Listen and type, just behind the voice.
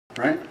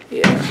Right?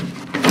 Yeah.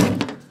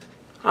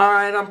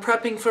 Alright, I'm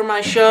prepping for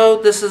my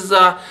show. This is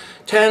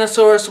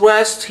Tyrannosaurus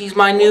West. He's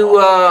my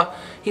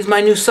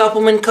new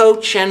supplement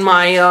coach and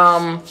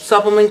my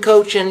supplement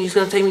coach, and he's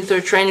going to take me through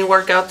a training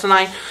workout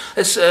tonight.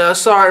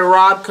 Sorry,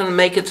 Rob couldn't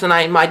make it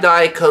tonight. My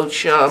diet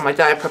coach, my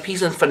diet prep,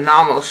 he's in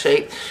phenomenal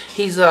shape.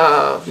 He's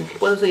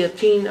what is he, a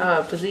teen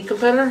physique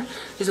competitor?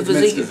 He's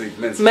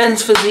a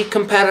men's physique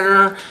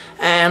competitor,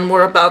 and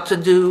we're about to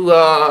do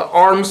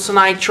arms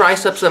tonight,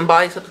 triceps and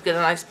biceps, get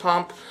a nice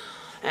pump,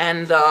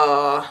 and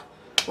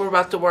we're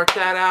about to work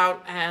that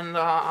out. And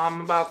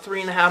I'm about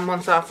 3.5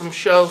 months out from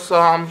show, so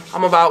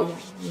I'm about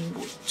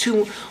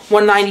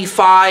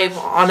 195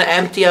 on the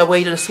empty. I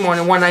weighed this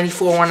morning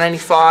 194,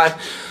 195.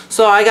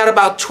 So I got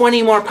about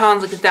 20 more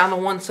pounds to get down to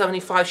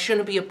 175.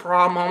 Shouldn't be a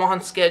problem. I'm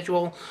on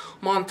schedule.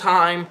 I'm on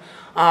time.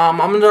 I'm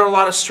under a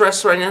lot of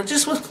stress right now,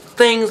 just with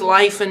things,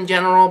 life in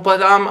general,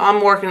 but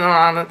I'm working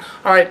on it.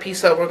 Alright,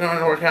 peace out. We're going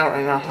to work out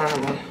right now. All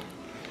right, man.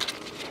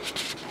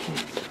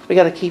 We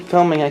got to keep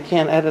filming. I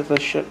can't edit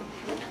this shit.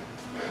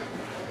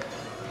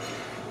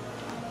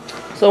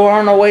 So we're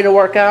on our way to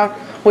work out.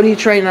 What do you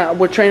train at?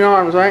 We're training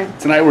arms, right?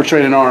 Tonight we're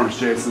training arms,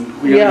 Jason.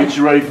 We gotta get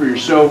you ready for your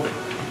show.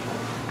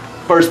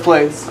 First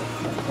place,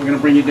 we're gonna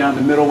bring you down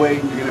to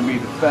middleweight. You're gonna be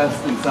the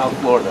best in South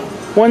Florida.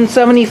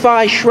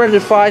 175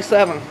 shredded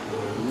 5'7".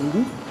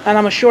 And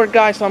I'm a short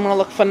guy, so I'm gonna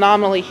look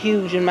phenomenally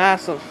huge and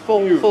massive,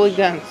 fully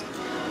dense.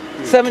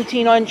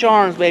 17-inch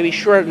arms, baby,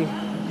 shredded.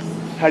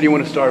 How do you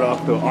want to start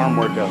off the arm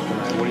workout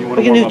tonight? What do you want?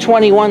 We can do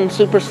 21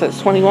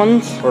 supersets.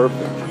 21s.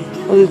 Perfect.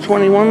 We'll do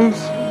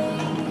 21s.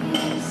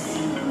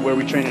 Where are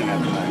we training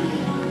at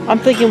tonight? I'm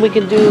thinking we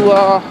can do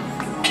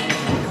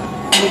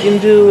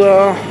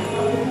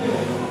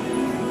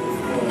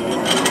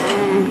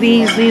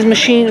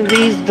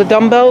the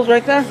dumbbells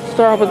right there.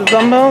 Start off with the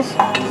dumbbells.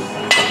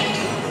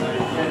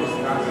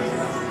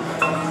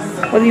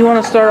 What do you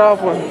want to start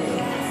off with?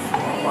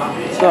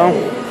 So,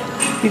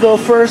 you go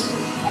first.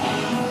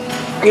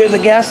 You're the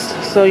guest,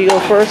 so you go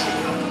first.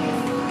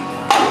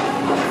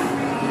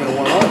 We're gonna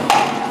warm up?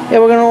 Yeah,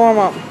 we're gonna warm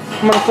up.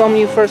 I'm gonna film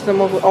you first, and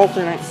we'll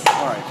alternate.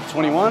 Alright,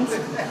 21s?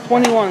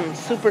 21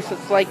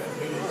 supersets, like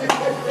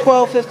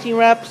 12, 15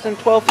 reps and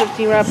 12,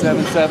 15 reps.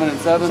 7, 7, and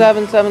 7?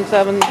 7, 7,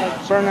 7,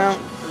 like burnout.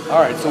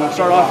 Alright, so we'll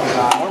start off with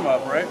a warm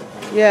up, right?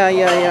 Yeah,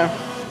 yeah, yeah.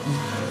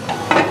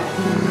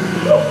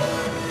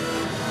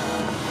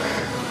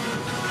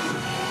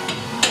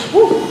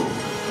 Woo.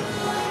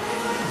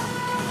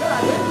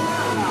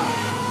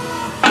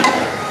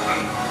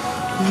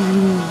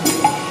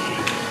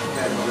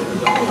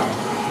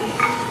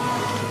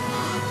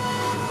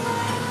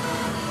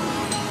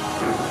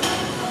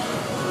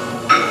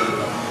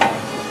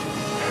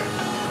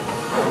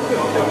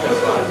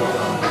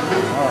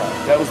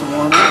 Alright, that was the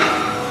warm up.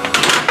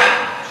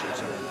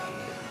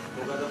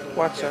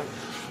 Watch that.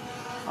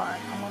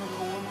 Alright, I'm gonna go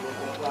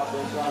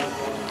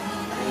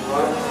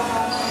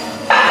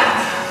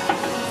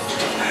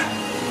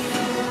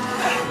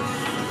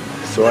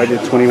So I did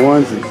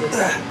 21s and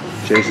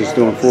Jason's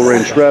doing full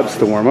range reps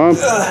to warm up.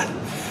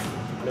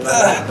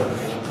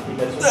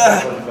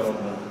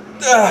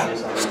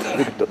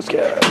 Look at those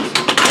calves.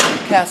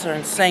 Calves are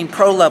insane.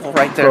 Pro level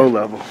right there. Pro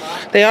level.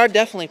 They are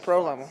definitely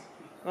pro level.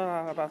 No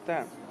doubt about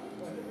that.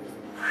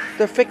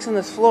 They're fixing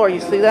this floor.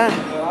 You see that?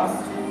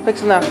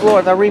 Fixing that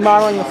floor. They're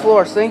remodeling the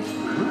floor. See? Let's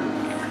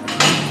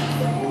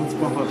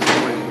bump up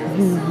some weight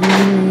here.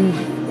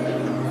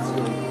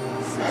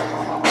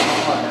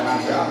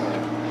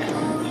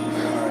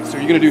 Alright, so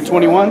you're going to do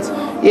 21s?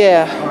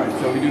 Yeah.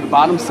 Alright, so we do the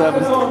bottom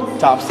 7,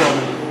 top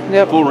 7,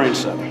 Yep. full range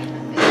 7.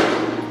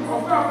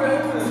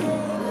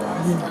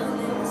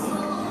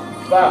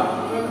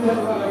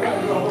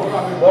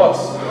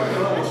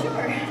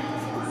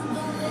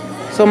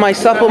 So my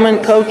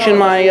supplement coach and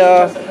my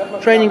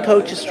training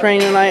coach is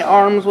training tonight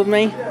arms with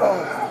me.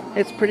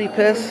 It's pretty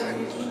pissed.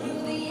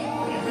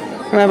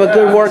 I'm gonna have a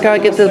good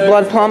workout, get this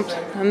blood pumped,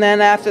 and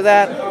then after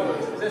that,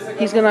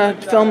 he's gonna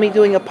film me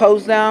doing a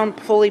pose down,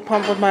 fully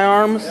pumped with my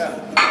arms.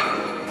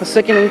 A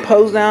sickening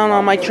pose down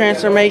on my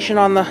transformation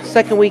on the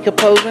second week of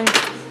posing.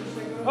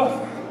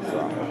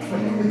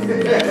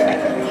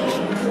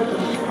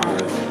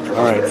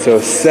 Alright, so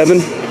 7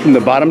 from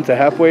the bottom to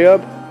halfway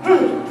up,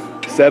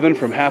 7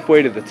 from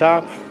halfway to the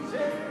top.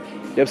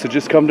 Yep, so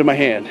just come to my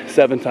hand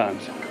 7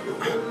 times.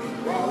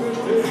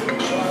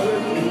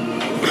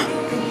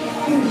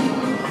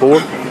 4,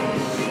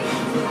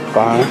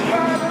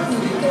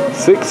 5,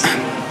 6,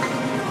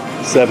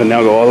 7.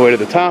 Now go all the way to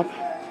the top,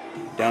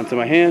 down to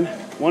my hand.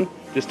 1,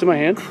 just to my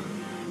hand.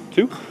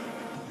 2,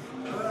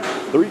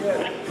 3,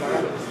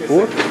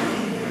 4,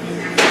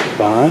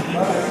 5,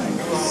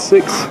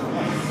 6,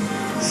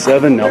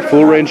 7. Now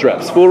full range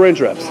reps. Full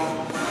range reps.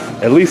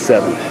 At least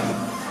 7.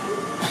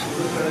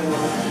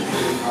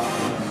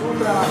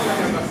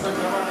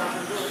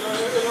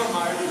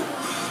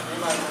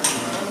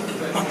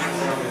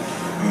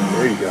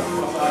 There you go.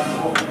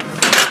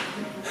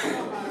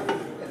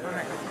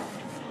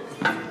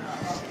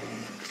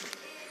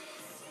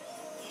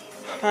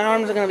 My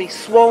arms are going to be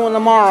swollen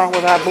tomorrow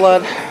with that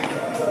blood.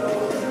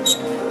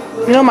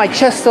 You know, my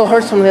chest still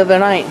hurts from the other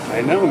night.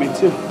 I know, me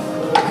too.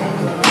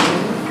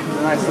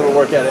 Nice little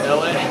workout at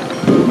LA.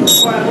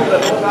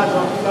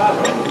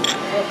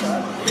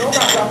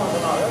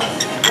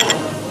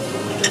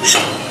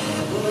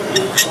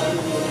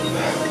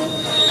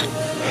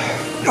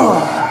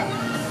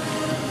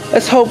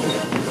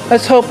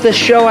 Let's hope this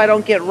show I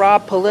don't get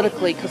robbed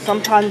politically, because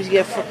sometimes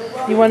you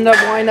wind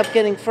up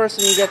getting first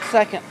and you get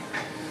second.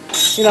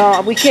 You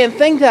know, we can't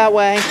think that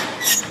way,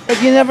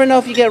 but you never know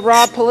if you get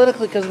robbed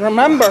politically, because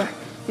remember,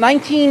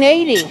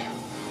 1980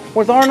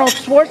 with Arnold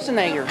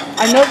Schwarzenegger.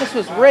 I know this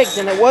was rigged,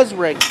 and it was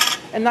rigged.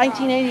 In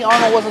 1980,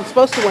 Arnold wasn't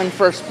supposed to win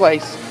first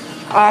place.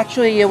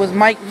 Actually, it was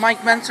Mike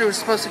Menzer who was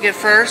supposed to get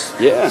first.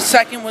 Yeah. The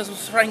second was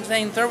Frank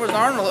Zane. Third was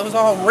Arnold. It was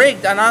all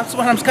rigged, and that's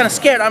what I'm kind of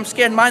scared. I'm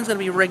scared mine's going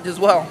to be rigged as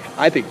well.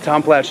 I think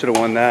Tom Platt should have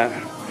won that.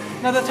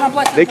 No, the Tom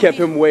Platt. They kept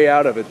him way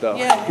out of it, though.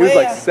 Yeah, he was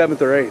like out.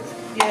 7th or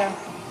 8th. Yeah.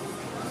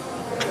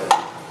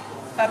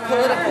 That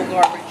political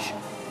garbage.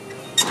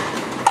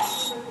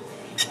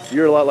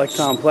 You're a lot like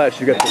Tom Platt.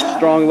 You got the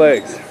strong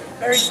legs.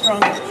 Very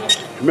strong.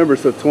 Remember,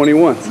 so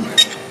 21s.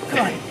 Come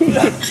on.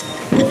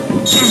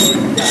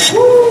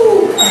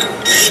 Woo!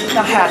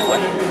 Not halfway.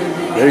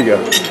 There you go.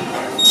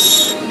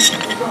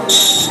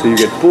 So you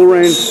get full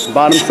range,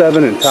 bottom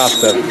 7 and top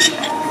 7.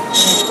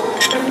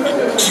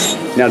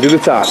 Now do the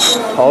top.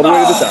 All the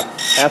way to the top.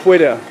 Halfway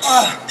down.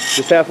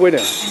 Just halfway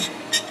down.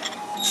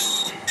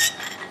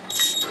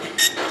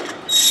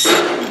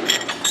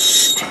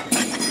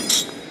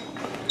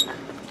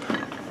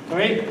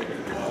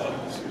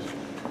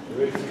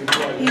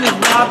 He was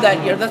robbed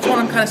that year. That's what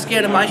I'm kind of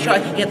scared of my show. I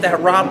could get that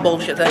rob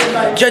bullshit. The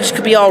judges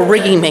could be all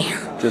rigging me.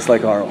 Just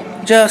like Arnold.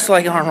 Just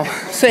like Arnold.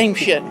 Same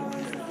shit.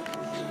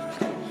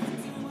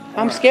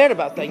 I'm scared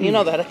about that. You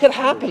know that. It could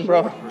happen,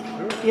 bro.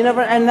 You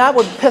never, and that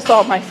would piss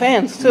off my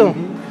fans too.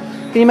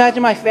 Can you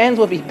imagine my fans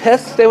would be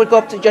pissed? They would go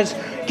up to judges,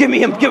 give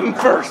him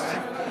first.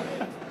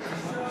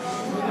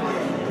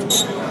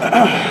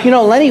 You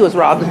know, Lenny was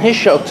robbed in his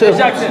show too.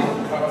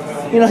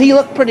 You know, he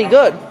looked pretty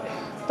good.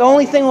 The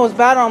only thing that was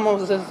bad on him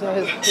was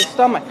his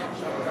stomach.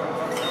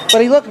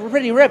 But he looked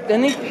pretty ripped,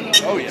 didn't he?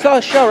 Oh, yeah. Saw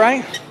his show,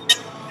 right?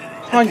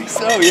 I think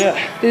so, yeah.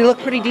 Did he look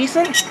pretty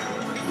decent?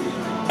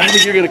 I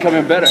think you're going to come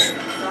in better.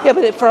 Yeah,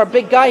 but for a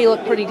big guy, he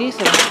looked pretty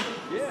decent.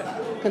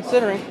 Yeah.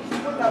 Considering.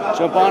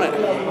 Jump on it.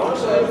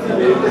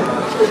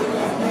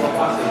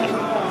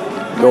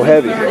 Go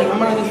heavy. 30. I'm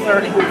going to do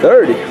 30.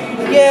 30?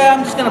 Yeah,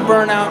 I'm just going to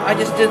burn out. I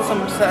just did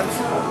some sets.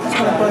 I'm just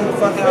going to burn the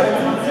fuck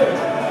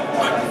out.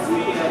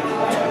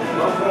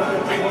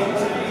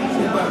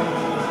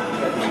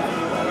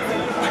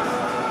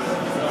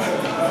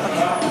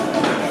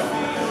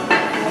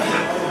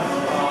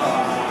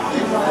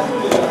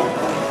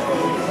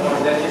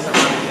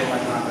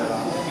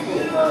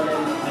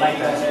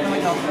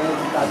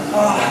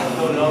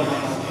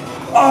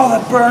 Oh,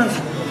 that burns.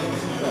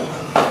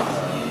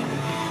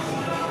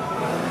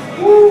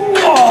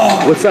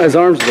 Oh. What size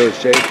arms are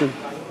those, Jason?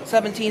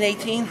 17,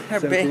 18. They're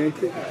 17, big.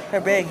 18?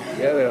 They're big.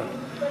 Yeah, they are.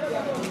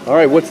 All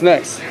right, what's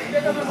next?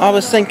 I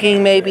was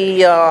thinking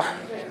maybe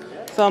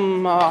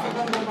some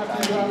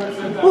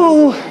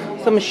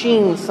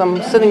machines,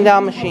 some sitting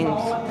down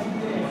machines.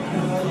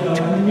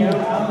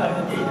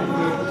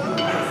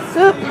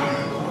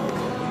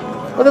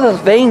 Look at those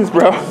veins,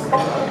 bro.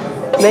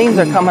 Veins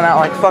are coming out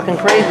like fucking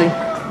crazy.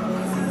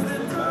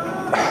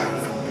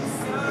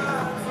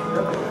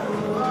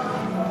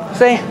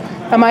 Say,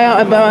 am I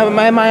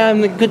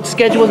on a good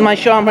schedule with my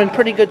show? I'm on a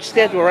pretty good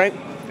schedule, right? I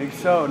think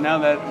so. Now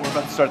that we're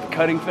about to start the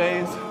cutting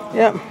phase.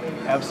 Yep.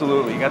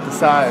 Absolutely. You got the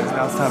size.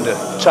 Now it's time to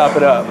chop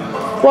it up.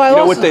 Well, you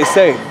know what they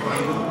say?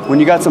 When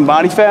you got some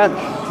body fat,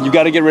 you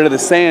got to get rid of the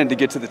sand to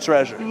get to the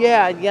treasure.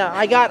 Yeah.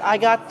 I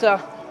got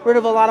rid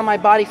of a lot of my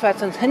body fat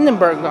since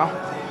Hindenburg, though.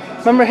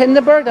 Remember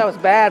Hindenburg? That was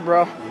bad,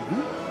 bro.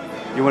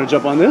 You want to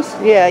jump on this?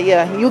 Yeah.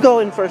 You go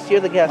in first. You're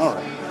the guest. All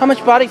right. How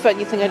much body fat do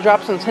you think I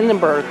dropped since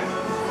Hindenburg?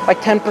 Like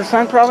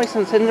 10% probably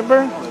since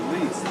Hindenburg? At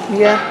least.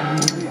 Yeah. At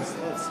least.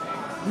 Let's see.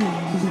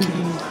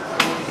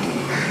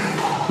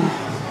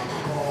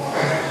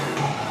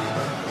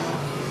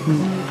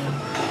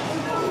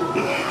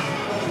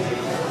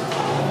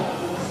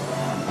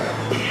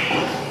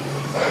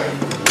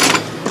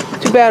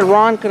 Too bad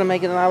Ron couldn't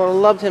make it, and I would have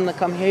loved him to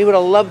come here. He would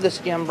have loved this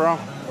gym, bro.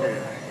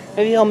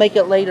 Maybe he'll make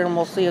it later and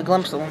we'll see a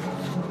glimpse of him.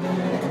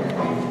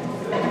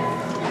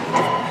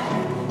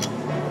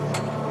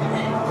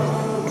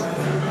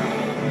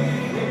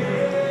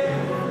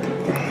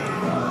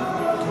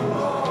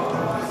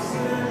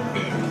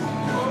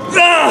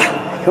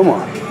 Come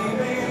on.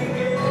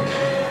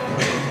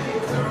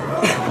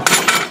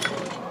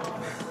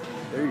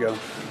 There you go.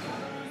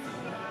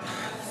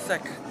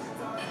 Sick.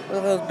 Look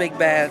at those big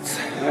bads.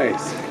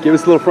 Nice. Give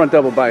us a little front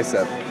double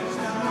bicep.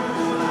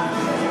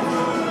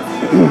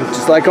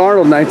 Just like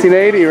Arnold,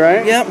 1980,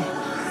 right? Yep.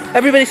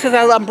 Everybody says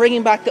I'm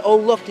bringing back the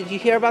old look. Did you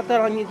hear about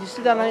that? Did you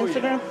see that on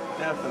Instagram?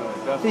 Yeah,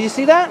 definitely. Did you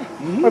see that?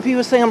 Mm-hmm. Where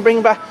people saying I'm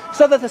bringing back. I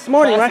saw that this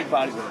morning, right?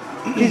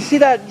 Did you see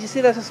that? Did you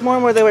see that this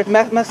morning where they were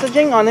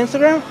messaging on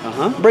Instagram?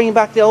 Uh-huh. Bringing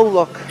back the old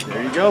look.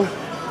 There you go.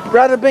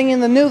 Rather bring in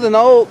the new than the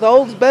old. The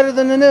old's better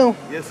than the new.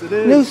 Yes, it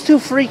is. New's too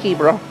freaky,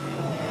 bro.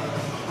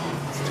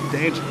 It's too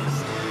dangerous.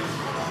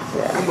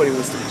 Yeah. Somebody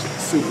wants to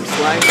super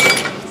slice.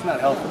 It's not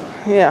healthy.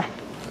 Yeah.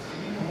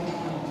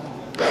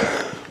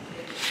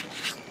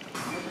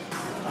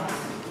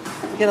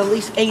 Get at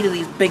least 8 of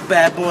these big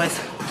bad boys.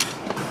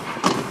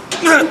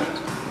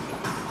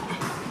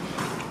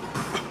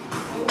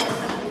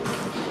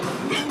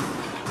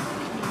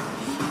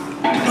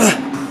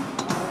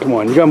 Come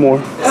on, you got more.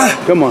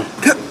 Come on.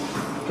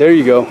 There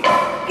you go.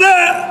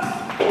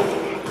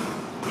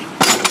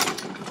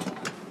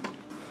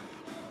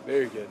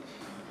 Very good.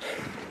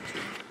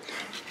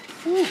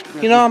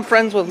 You know I'm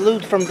friends with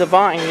Lude from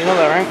Divine, you know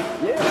that, right?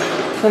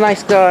 Yeah. He's a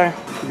nice guy.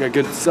 You got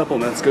good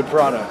supplements, good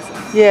products.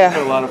 Yeah.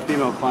 Got a lot of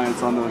female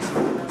clients on those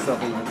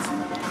supplements.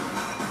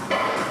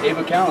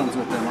 Ava Callan's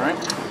with them, right?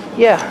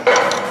 Yeah.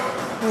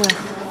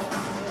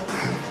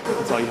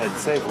 That's all you had to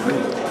say for me.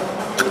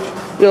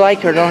 You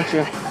like her, don't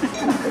you?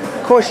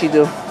 Of course you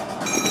do.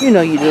 You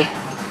know you do.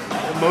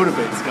 It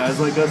motivates guys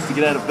like us to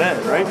get out of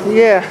bed, right?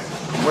 Yeah.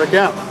 Work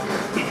out.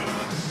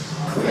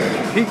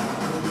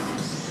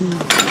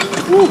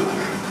 Woo.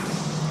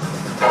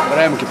 But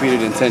I haven't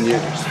competed in 10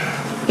 years.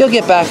 You'll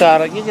get back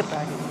out of it. You'll get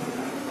back.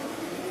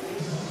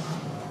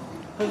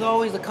 There's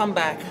always a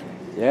comeback.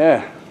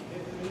 Yeah.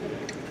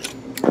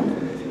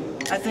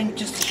 I think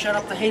just to shut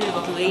up the haters,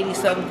 I'll do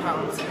 87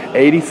 pounds.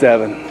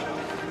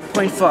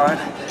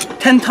 87.5.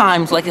 10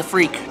 times like a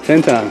freak.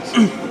 10 times.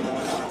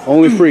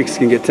 Only freaks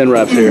can get 10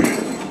 reps here.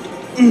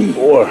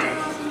 4,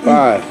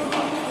 5,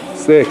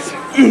 6,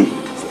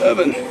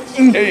 7,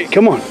 8.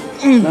 Come on.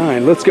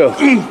 9. Let's go.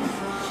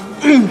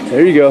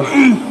 There you go.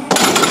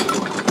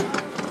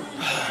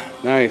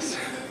 Nice.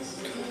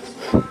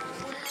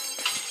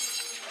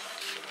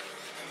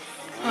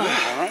 All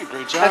right,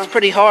 great job. That's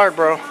pretty hard,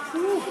 bro.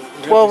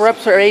 12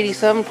 reps are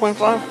 87.5.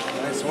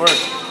 Nice work.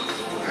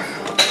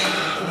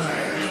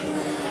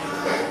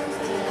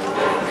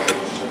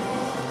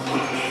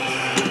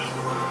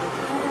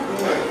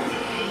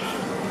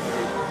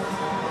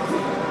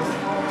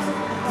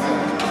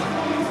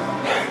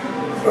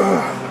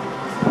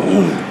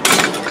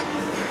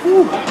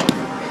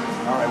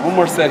 All right, one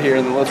more set here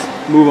and then let's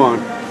move on.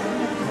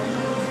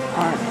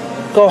 All right.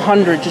 Go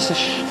 100 just to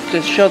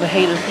show the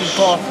haters who's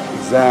off.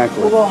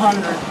 Exactly. We'll go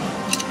 100.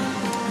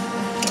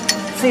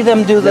 See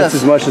them do That's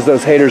this. as much as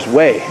those haters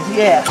weigh.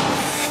 Yeah.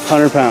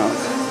 100 pounds.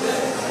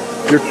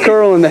 You're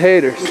curling the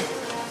haters.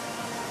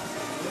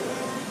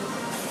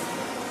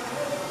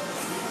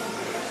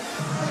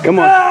 Come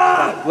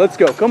on. Let's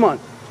go. Come on.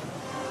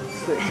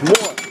 6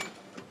 more.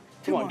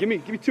 Come on. Give me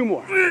 2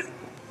 more.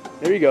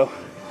 There you go.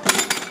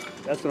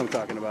 That's what I'm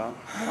talking about.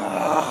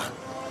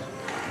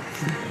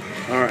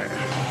 All right.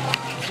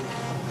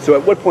 So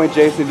at what point,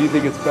 Jason, do you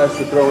think it's best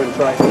to throw in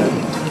triceps?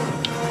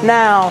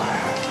 Now.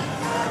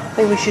 I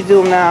think we should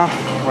do them now.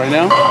 Right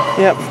now?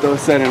 Yep. Let's throw a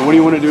set in. What do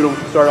you want to do to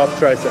start off the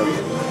triceps?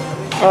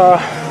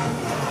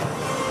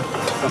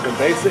 Something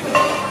basic?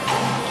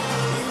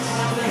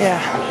 Yeah.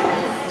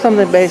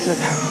 Something basic.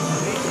 Start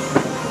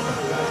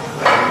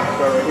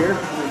right here, and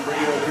then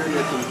bring it over here.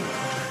 Get some.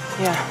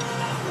 Yeah.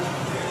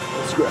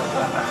 Let's grab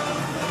that.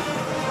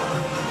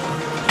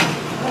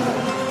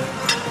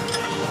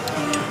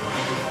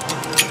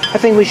 I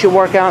think we should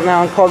work out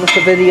now and call this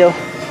a video.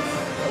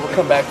 We'll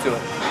come back to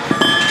it.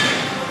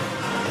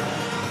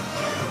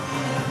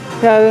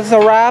 Yeah, this is a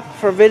wrap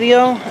for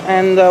video,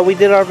 and we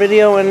did our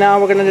video, and now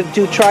we're gonna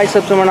do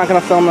triceps, and we're not gonna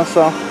film this.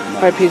 So, all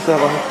right, peace out.